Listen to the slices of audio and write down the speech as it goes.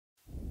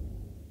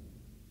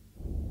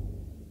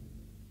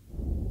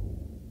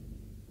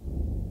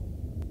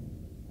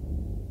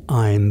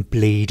I'm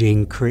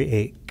Bleeding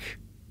Critic.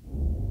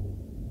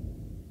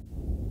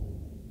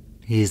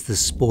 Here's the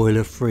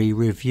spoiler-free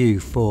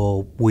review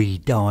for We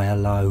Die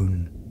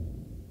Alone.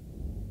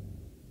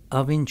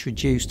 I've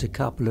introduced a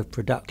couple of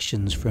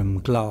productions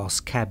from Glass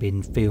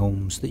Cabin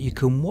Films that you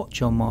can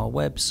watch on my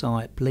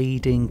website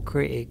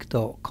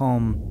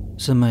bleedingcritic.com,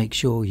 so make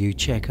sure you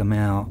check them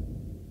out.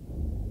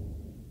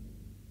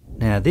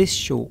 Now this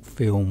short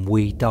film,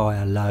 We Die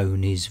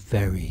Alone, is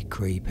very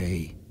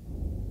creepy.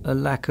 A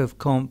lack of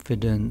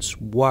confidence,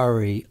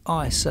 worry,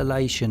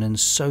 isolation and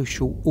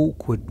social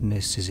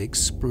awkwardness is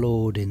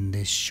explored in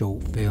this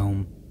short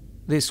film.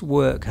 This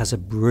work has a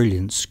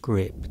brilliant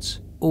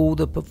script. All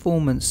the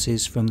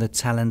performances from the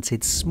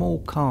talented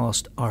small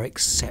cast are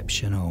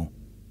exceptional.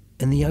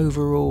 And the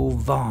overall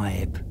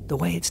vibe, the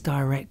way it's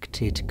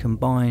directed,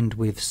 combined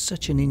with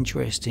such an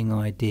interesting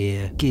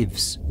idea,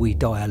 gives We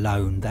Die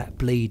Alone that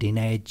bleeding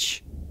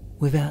edge.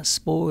 Without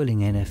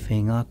spoiling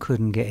anything, I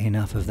couldn't get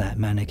enough of that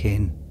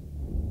mannequin.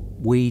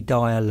 We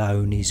Die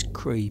Alone is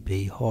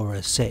creepy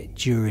horror set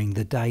during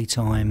the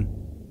daytime.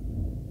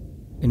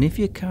 And if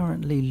you're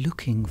currently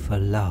looking for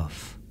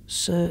love,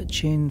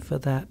 searching for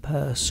that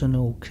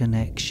personal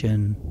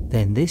connection,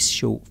 then this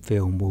short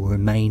film will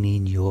remain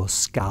in your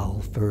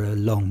skull for a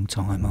long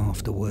time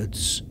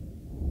afterwards.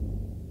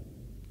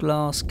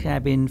 Glass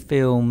Cabin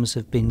Films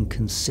have been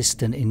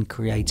consistent in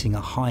creating a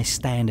high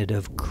standard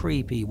of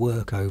creepy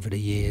work over the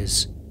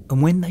years.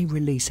 And when they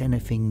release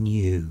anything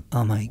new,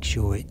 I make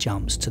sure it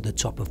jumps to the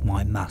top of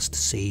my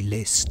must-see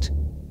list.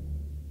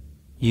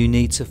 You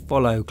need to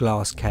follow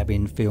Glass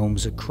Cabin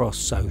Films across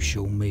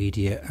social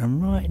media,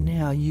 and right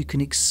now you can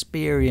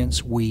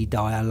experience We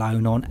Die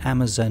Alone on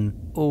Amazon.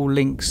 All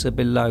links are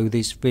below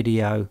this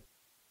video.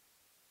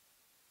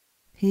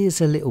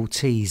 Here's a little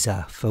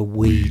teaser for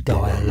We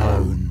Die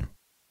Alone.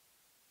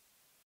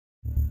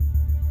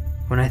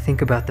 When I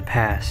think about the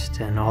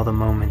past and all the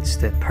moments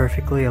that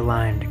perfectly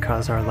aligned to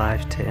cause our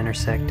lives to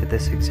intersect at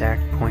this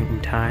exact point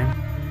in time,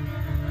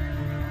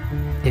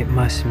 it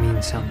must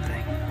mean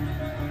something.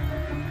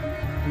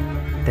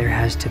 There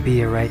has to be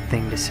a right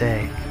thing to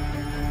say.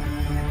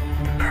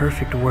 The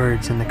perfect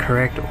words in the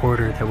correct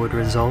order that would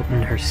result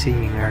in her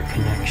seeing our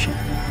connection.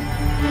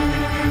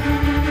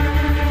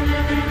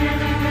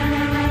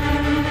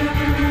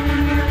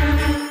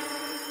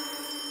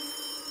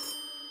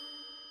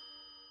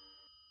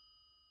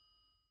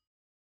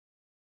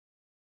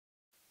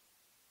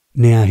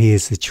 Now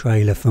here's the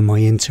trailer for my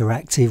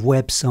interactive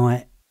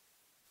website.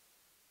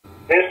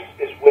 This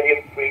is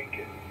William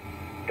Friedkin.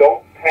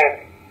 Don't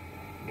panic.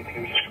 If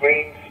your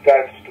screen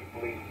starts to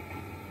bleed,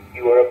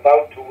 you are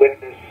about to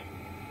witness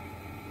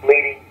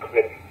Bleeding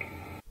Critic.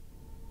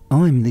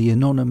 I'm the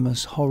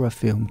anonymous horror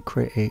film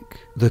critic,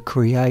 the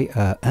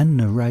creator and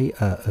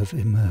narrator of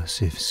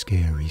immersive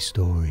scary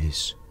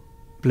stories.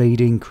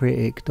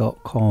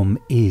 BleedingCritic.com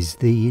is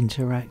the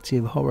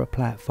interactive horror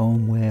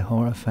platform where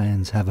horror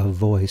fans have a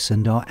voice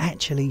and are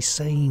actually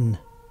seen.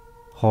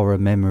 Horror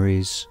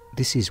Memories,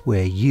 this is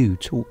where you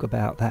talk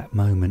about that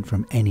moment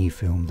from any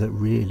film that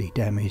really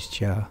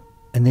damaged you.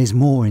 And there's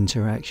more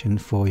interaction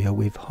for you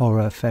with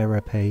Horror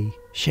Therapy.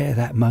 Share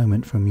that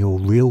moment from your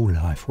real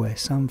life where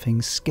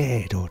something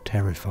scared or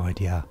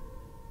terrified you.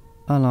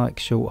 I like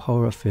short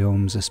horror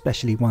films,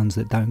 especially ones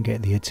that don't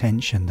get the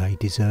attention they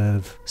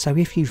deserve. So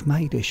if you've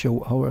made a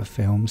short horror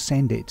film,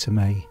 send it to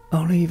me.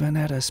 I'll even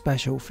add a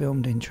special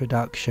filmed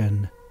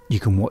introduction. You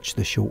can watch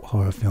the short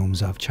horror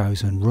films I've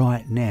chosen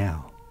right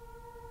now.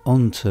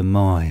 On to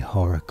my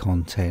horror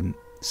content.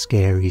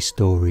 Scary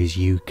Stories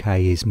UK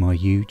is my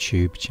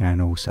YouTube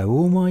channel, so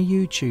all my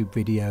YouTube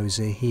videos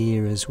are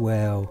here as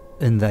well,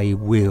 and they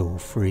will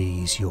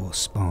freeze your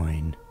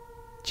spine.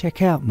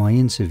 Check out my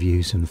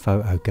interviews and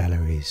photo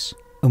galleries,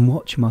 and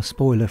watch my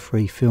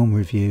spoiler-free film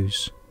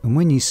reviews. And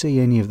when you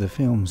see any of the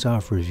films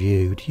I've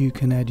reviewed, you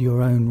can add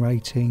your own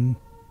rating.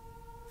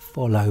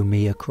 Follow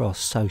me across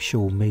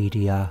social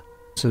media.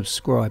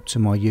 Subscribe to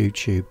my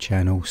YouTube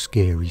channel,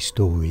 Scary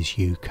Stories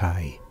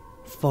UK.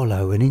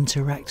 Follow and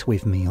interact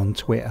with me on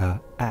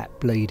Twitter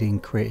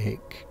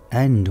 @BleedingCritic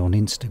and on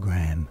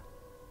Instagram.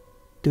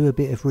 Do a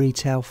bit of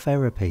retail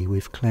therapy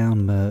with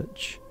clown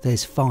merch.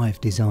 There's 5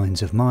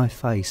 designs of my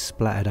face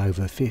splattered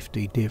over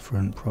 50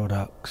 different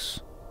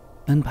products.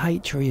 And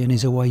Patreon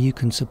is a way you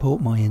can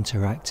support my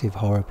interactive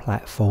horror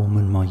platform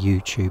and my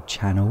YouTube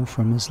channel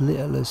from as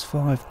little as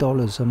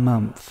 $5 a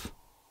month.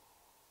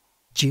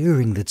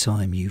 During the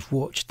time you've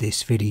watched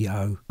this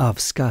video,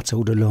 I've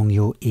scuttled along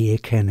your ear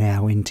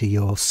canal into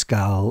your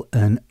skull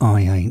and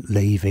I ain't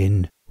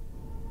leaving.